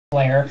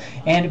player,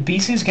 and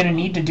Bisu's going to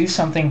need to do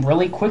something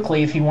really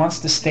quickly if he wants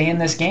to stay in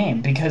this game,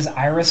 because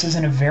Iris is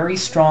in a very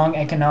strong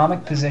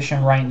economic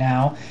position right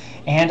now,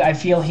 and I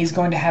feel he's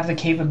going to have the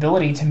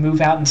capability to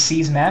move out and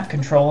seize map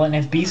control, and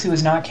if Bisu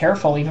is not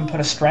careful, even put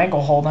a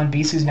stranglehold on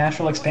Bisu's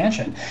natural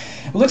expansion.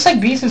 It looks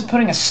like Bisu's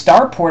putting a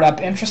starport up,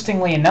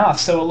 interestingly enough,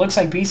 so it looks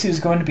like Bisu is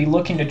going to be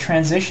looking to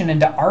transition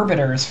into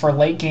Arbiters for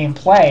late game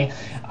play.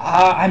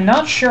 I'm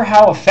not sure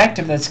how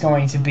effective that's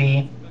going to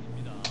be.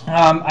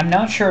 I'm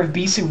not sure if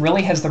Bisu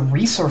really has the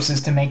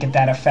resources to make it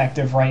that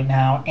effective right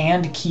now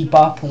and keep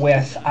up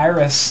with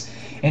Iris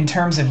in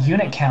terms of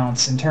unit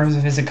counts, in terms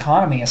of his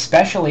economy,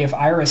 especially if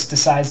Iris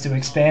decides to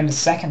expand a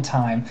second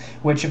time,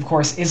 which of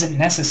course isn't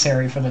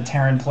necessary for the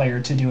Terran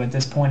player to do at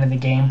this point in the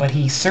game, but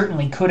he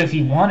certainly could if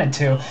he wanted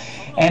to.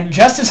 And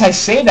just as I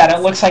say that,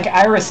 it looks like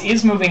Iris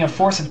is moving a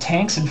force of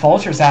tanks and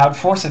vultures out,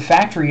 force of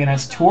factory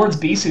units towards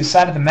Bisu's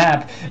side of the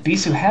map.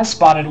 Bisu has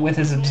spotted with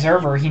his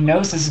observer. He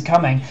knows this is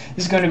coming.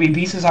 This is going to be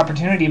Bisu's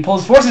opportunity to pull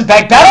his forces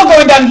back. Battle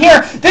going down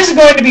here. This is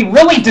going to be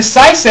really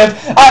decisive.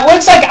 It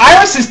looks like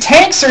Iris's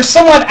tanks are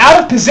somewhat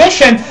out of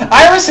position.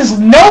 Iris has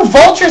no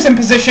vultures in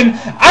position.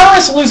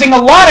 Iris losing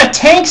a lot of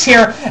tanks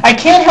here. I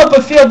can't help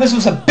but feel this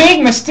was a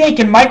big mistake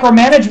in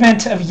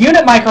micromanagement, of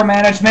unit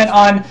micromanagement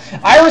on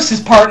Iris's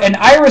part, and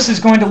Iris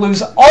is going to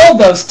lose all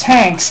those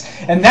tanks,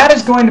 and that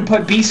is going to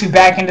put Bisu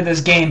back into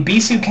this game.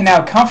 Bisu can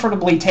now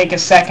comfortably take a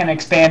second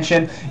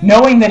expansion,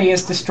 knowing that he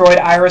has destroyed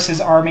Iris's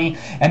army,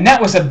 and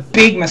that was a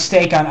big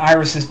mistake on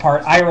Iris's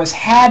part. Iris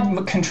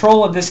had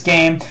control of this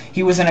game,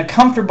 he was in a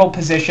comfortable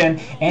position,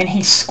 and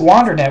he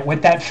squandered it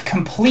with that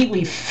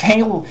complete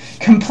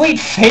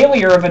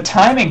failure of a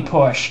timing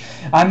push.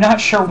 I'm not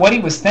sure what he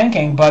was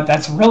thinking, but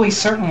that's really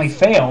certainly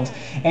failed.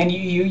 And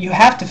you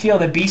have to feel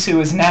that Bisu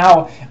has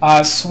now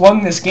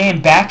swung this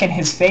game back in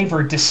his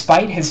favor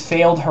despite his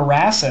failed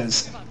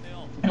harasses.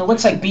 And it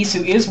looks like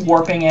Bisu is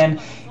warping in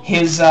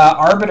his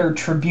Arbiter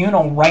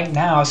Tribunal right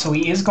now, so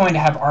he is going to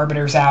have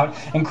Arbiters out,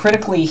 and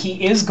critically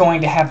he is going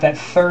to have that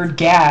third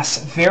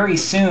gas very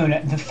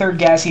soon, the third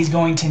gas he's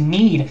going to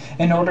need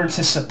in order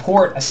to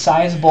support a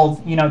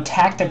sizable,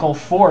 tactical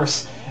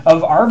force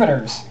of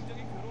Arbiters.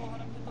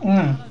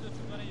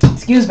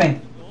 Excuse me.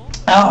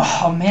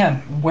 Oh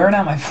man, wearing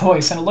out my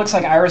voice, and it looks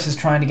like Iris is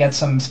trying to get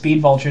some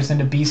speed vultures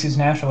into Bisu's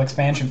natural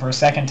expansion for a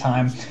second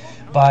time,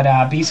 but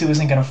Bisu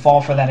isn't going to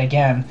fall for that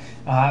again.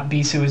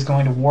 Bisu is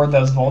going to ward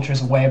those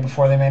vultures away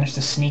before they manage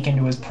to sneak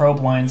into his probe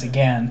lines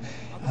again.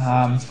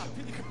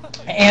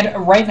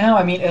 And right now,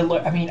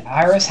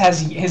 Iris has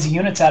his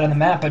units out of the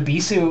map, but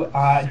Bisu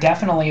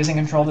definitely is in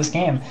control of this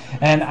game.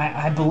 And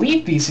I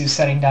believe Bisu's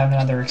setting down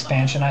another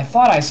expansion. I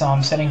thought I saw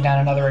him setting down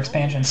another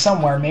expansion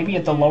somewhere, maybe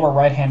at the lower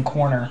right-hand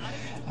corner.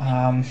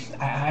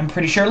 I'm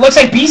pretty sure. It looks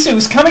like Bisu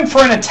is coming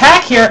for an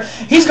attack here.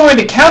 He's going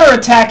to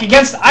counterattack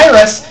against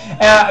Iris.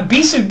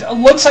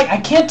 Bisu looks like, I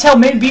can't tell,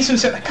 maybe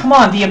Bisu's, come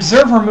on, the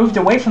observer moved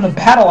away from the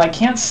battle. I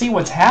can't see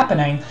what's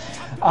happening.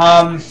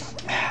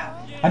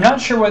 I'm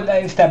not sure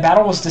if that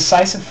battle was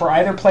decisive for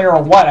either player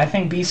or what. I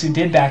think Bisu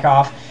did back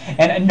off.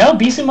 And no,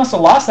 Bisu must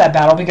have lost that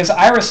battle because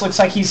Iris looks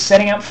like he's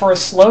setting up for a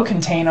slow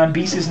contain on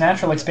Bisu's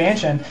natural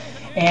expansion.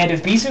 And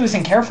if Bisu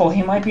isn't careful,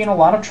 he might be in a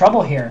lot of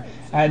trouble here.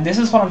 This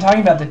is what I'm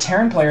talking about. The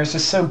Terran player is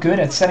just so good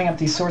at setting up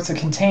these sorts of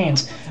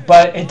contains,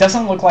 but it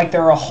doesn't look like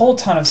there are a whole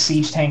ton of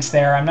siege tanks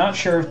there. I'm not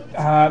sure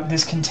if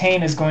this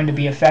contain is going to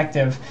be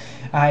effective.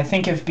 I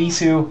think if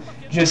Bisu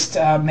just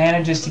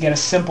manages to get a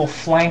simple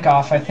flank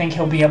off, I think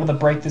he'll be able to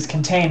break this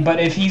contain. But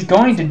if he's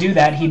going to do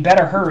that, he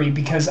better hurry,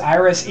 because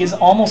Iris is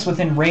almost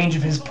within range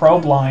of his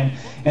probe line.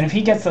 And if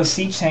he gets those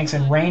siege tanks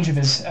in range of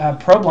his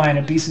probe line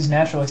at Bisu's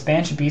natural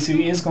expansion,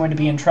 Bisu is going to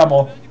be in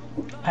trouble.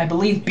 I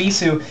believe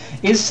Bisu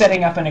is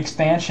setting up an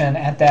expansion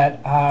at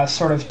that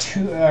sort of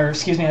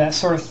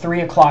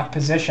 3 o'clock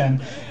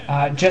position,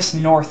 just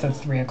north of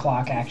 3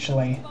 o'clock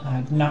actually,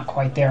 not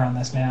quite there on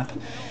this map.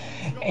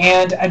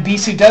 And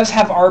Bisu does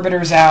have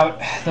Arbiters out.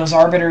 Those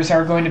Arbiters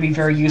are going to be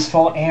very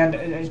useful, and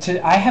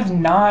I have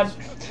not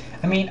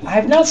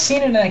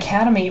seen in an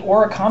academy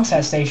or a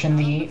comsat station.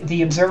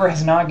 The Observer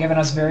has not given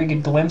us very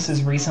good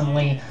glimpses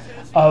recently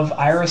of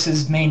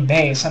Iris's main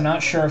base. I'm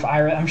not sure if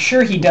I'm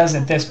sure he does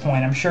at this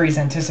point. I'm sure he's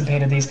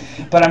anticipated these,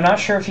 but I'm not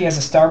sure if he has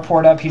a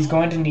starport up. He's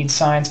going to need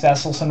science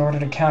vessels in order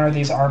to counter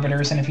these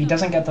Arbiters, and if he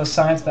doesn't get those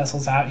science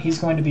vessels out, he's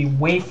going to be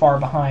way far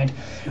behind.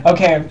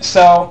 Okay,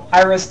 so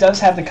Iris does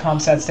have the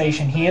comsat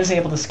station. He is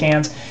able to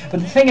scans,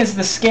 but the thing is,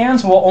 the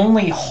scans will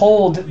only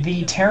hold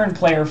the Terran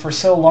player for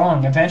so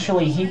long.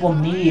 Eventually, he will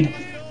need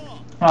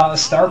a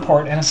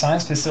starport and a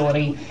science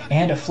facility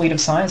and a fleet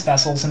of science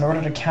vessels in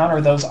order to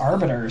counter those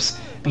Arbiters.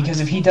 Because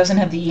if he doesn't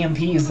have the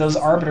EMPs, those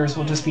Arbiters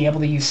will just be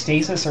able to use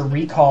stasis or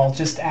recall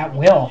just at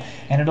will,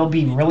 and it'll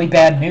be really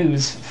bad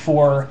news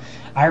for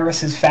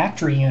Iris's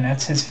factory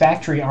units, his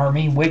factory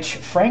army, which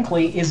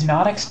frankly is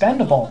not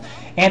expendable.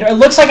 And it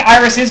looks like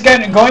Iris is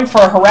going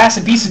for a harass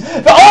at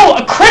Bisu.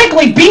 Oh,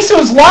 critically, Bisu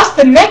has lost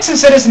the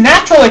Nexus at his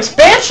natural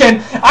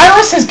expansion.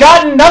 Iris has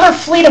gotten another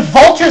fleet of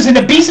vultures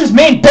into Bisu's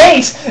main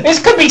base.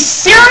 This could be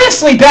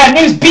seriously bad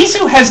news.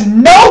 Bisu has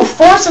no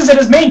forces at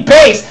his main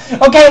base.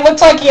 Okay, it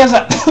looks like he has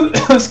a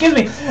excuse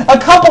me, a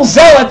couple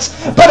zealots,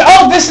 but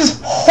oh, this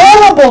is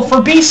horrible for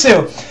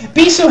Bisu.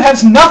 Bisu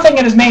has nothing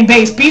at his main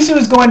base. Bisu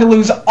is going to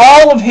lose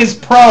all of his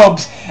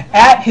probes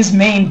at his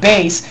main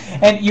base,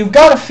 and you've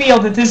got to feel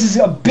that this is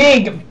a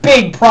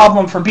big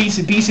problem for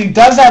Bisu. Bisu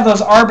does have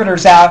those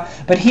arbiters out,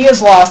 but he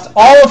has lost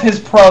all of his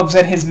probes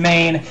at his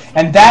main,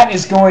 and that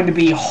is going to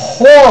be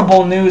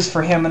horrible news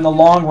for him in the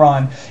long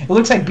run. It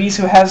looks like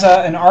Bisu has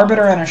an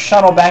arbiter and a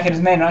shuttle back at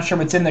his main. I'm not sure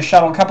what's in the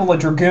shuttle. A couple of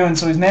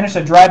dragoons, so he's managed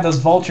to drive those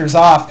vultures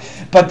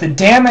off, but the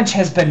damage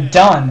has been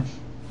done.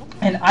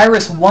 And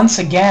Iris, once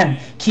again,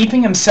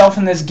 keeping himself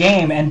in this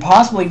game and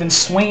possibly even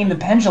swinging the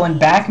pendulum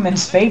back in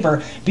his favor.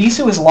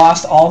 Bisu has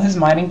lost all his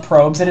mining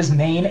probes at his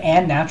main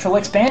and natural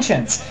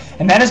expansions.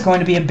 And that is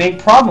going to be a big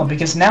problem,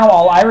 because now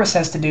all Iris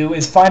has to do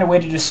is find a way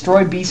to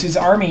destroy Bisu's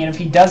army, and if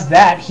he does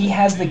that, he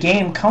has the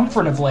game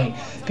comfortably,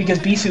 because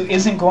Bisu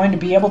isn't going to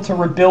be able to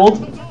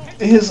rebuild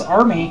his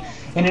army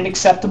in an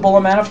acceptable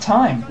amount of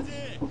time.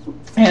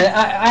 And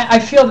I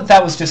feel that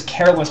that was just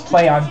careless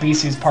play on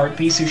Bisu's part.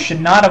 Bisu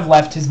should not have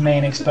left his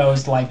main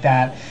exposed like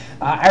that.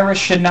 Iris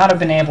should not have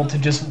been able to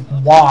just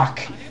walk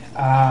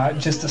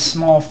just a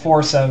small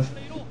force of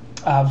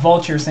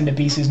vultures into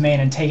Bisu's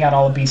main and take out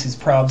all of Bisu's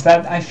probes.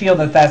 I feel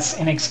that that's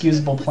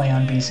inexcusable play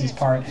on Bisu's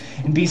part.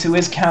 And Bisu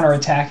is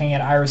counterattacking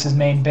at Iris's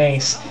main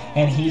base,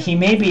 and he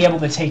may be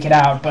able to take it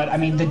out, but I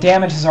mean, the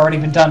damage has already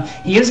been done.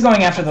 He is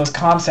going after those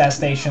comsat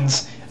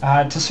stations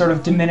to sort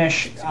of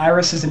diminish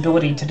Iris's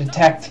ability to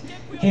detect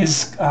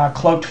his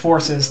cloaked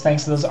forces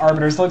thanks to those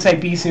arbiters. It looks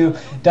like Bisu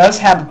does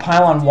have a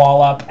pylon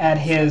wall up at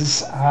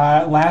his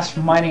last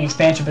mining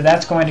expansion, but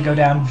that's going to go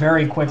down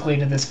very quickly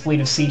to this fleet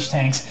of siege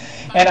tanks.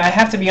 And I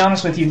have to be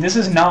honest with you, this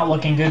is not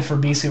looking good for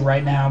Bisu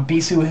right now.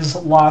 Bisu has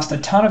lost a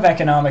ton of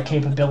economic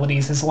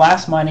capabilities. His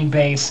last mining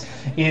base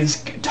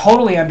is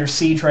totally under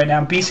siege right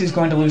now. Bisu is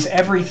going to lose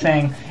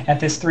everything at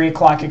this 3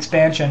 o'clock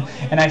expansion.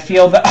 And I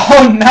feel that,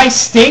 oh,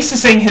 nice,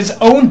 stasising his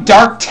own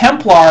Dark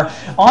Templar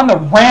on the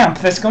ramp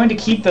that's going to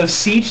keep those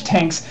siege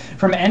tanks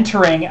from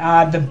entering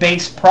the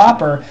base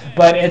proper,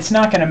 but it's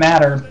not going to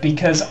matter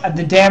because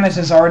the damage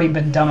has already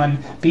been done.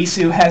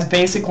 Bisu has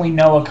basically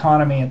no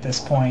economy at this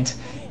point.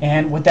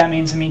 And what that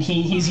means, I mean,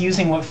 he's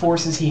using what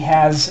forces he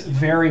has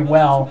very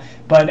well,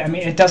 but I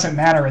mean, it doesn't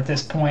matter at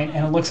this point.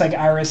 And it looks like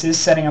Iris is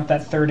setting up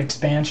that third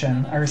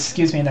expansion, or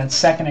excuse me, that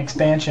second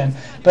expansion.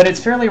 But it's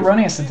fairly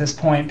erroneous at this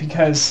point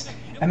because,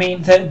 I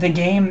mean, the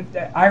game,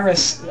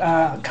 Iris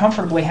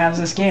comfortably has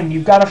this game.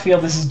 You've got to feel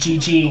this is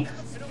GG.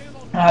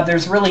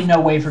 There's really no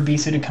way for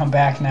Bisu to come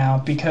back now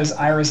because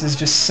Iris is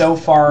just so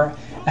far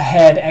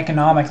ahead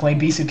economically.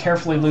 Bisu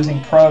carefully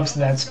losing probes to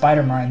that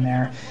spider mine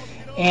there.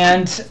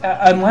 And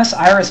unless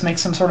Iris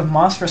makes some sort of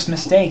monstrous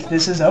mistake,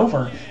 this is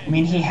over. I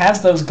mean, he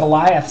has those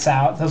Goliaths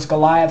out. Those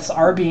Goliaths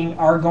are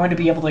going to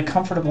be able to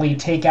comfortably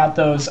take out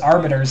those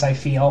Arbiters, I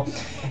feel.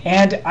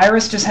 And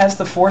Iris just has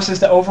the forces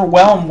to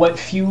overwhelm what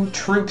few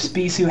troops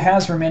Bisu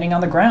has remaining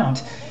on the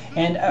ground.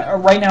 And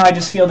right now I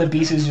just feel that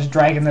Bisu is just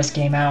dragging this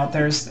game out.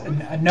 There's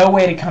no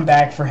way to come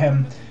back for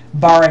him,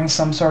 barring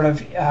some sort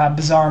of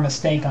bizarre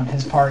mistake on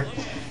his part.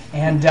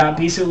 And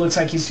Bisu looks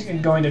like he's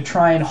going to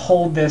try and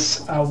hold this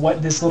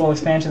this little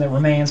expansion that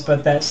remains,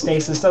 but that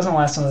stasis doesn't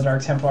last on the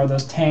Dark Templar.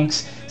 Those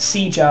tanks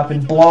siege up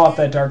and blow up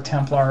that Dark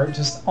Templar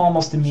just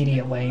almost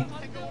immediately.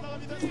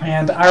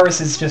 And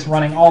Iris is just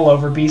running all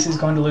over. Bisu is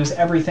going to lose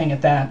everything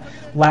at that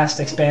last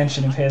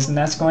expansion of his, and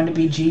that's going to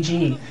be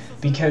GG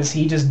because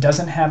he just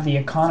doesn't have the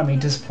economy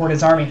to support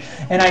his army.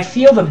 And I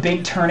feel the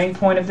big turning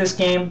point of this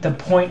game, the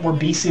point where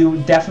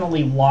Bisu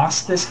definitely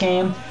lost this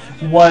game,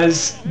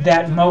 was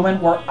that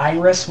moment where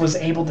Iris was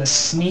able to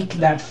sneak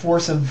that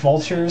force of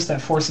vultures,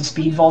 that force of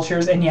speed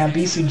vultures, and yeah,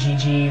 Bisu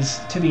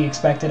GG's, to be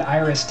expected.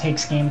 Iris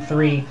takes game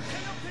 3.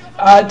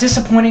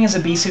 Disappointing as a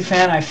Bisu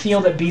fan. I feel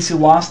that Bisu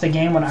lost the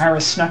game when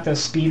Iris snuck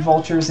those speed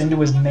vultures into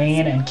his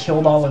main and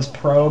killed all his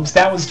probes.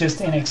 That was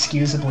just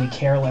inexcusably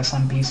careless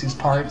on Bisu's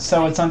part.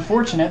 So it's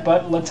unfortunate,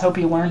 but let's hope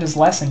he learned his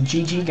lesson.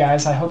 GG,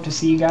 guys. I hope to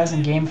see you guys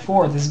in game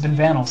 4. This has been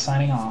Vandal,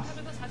 signing off.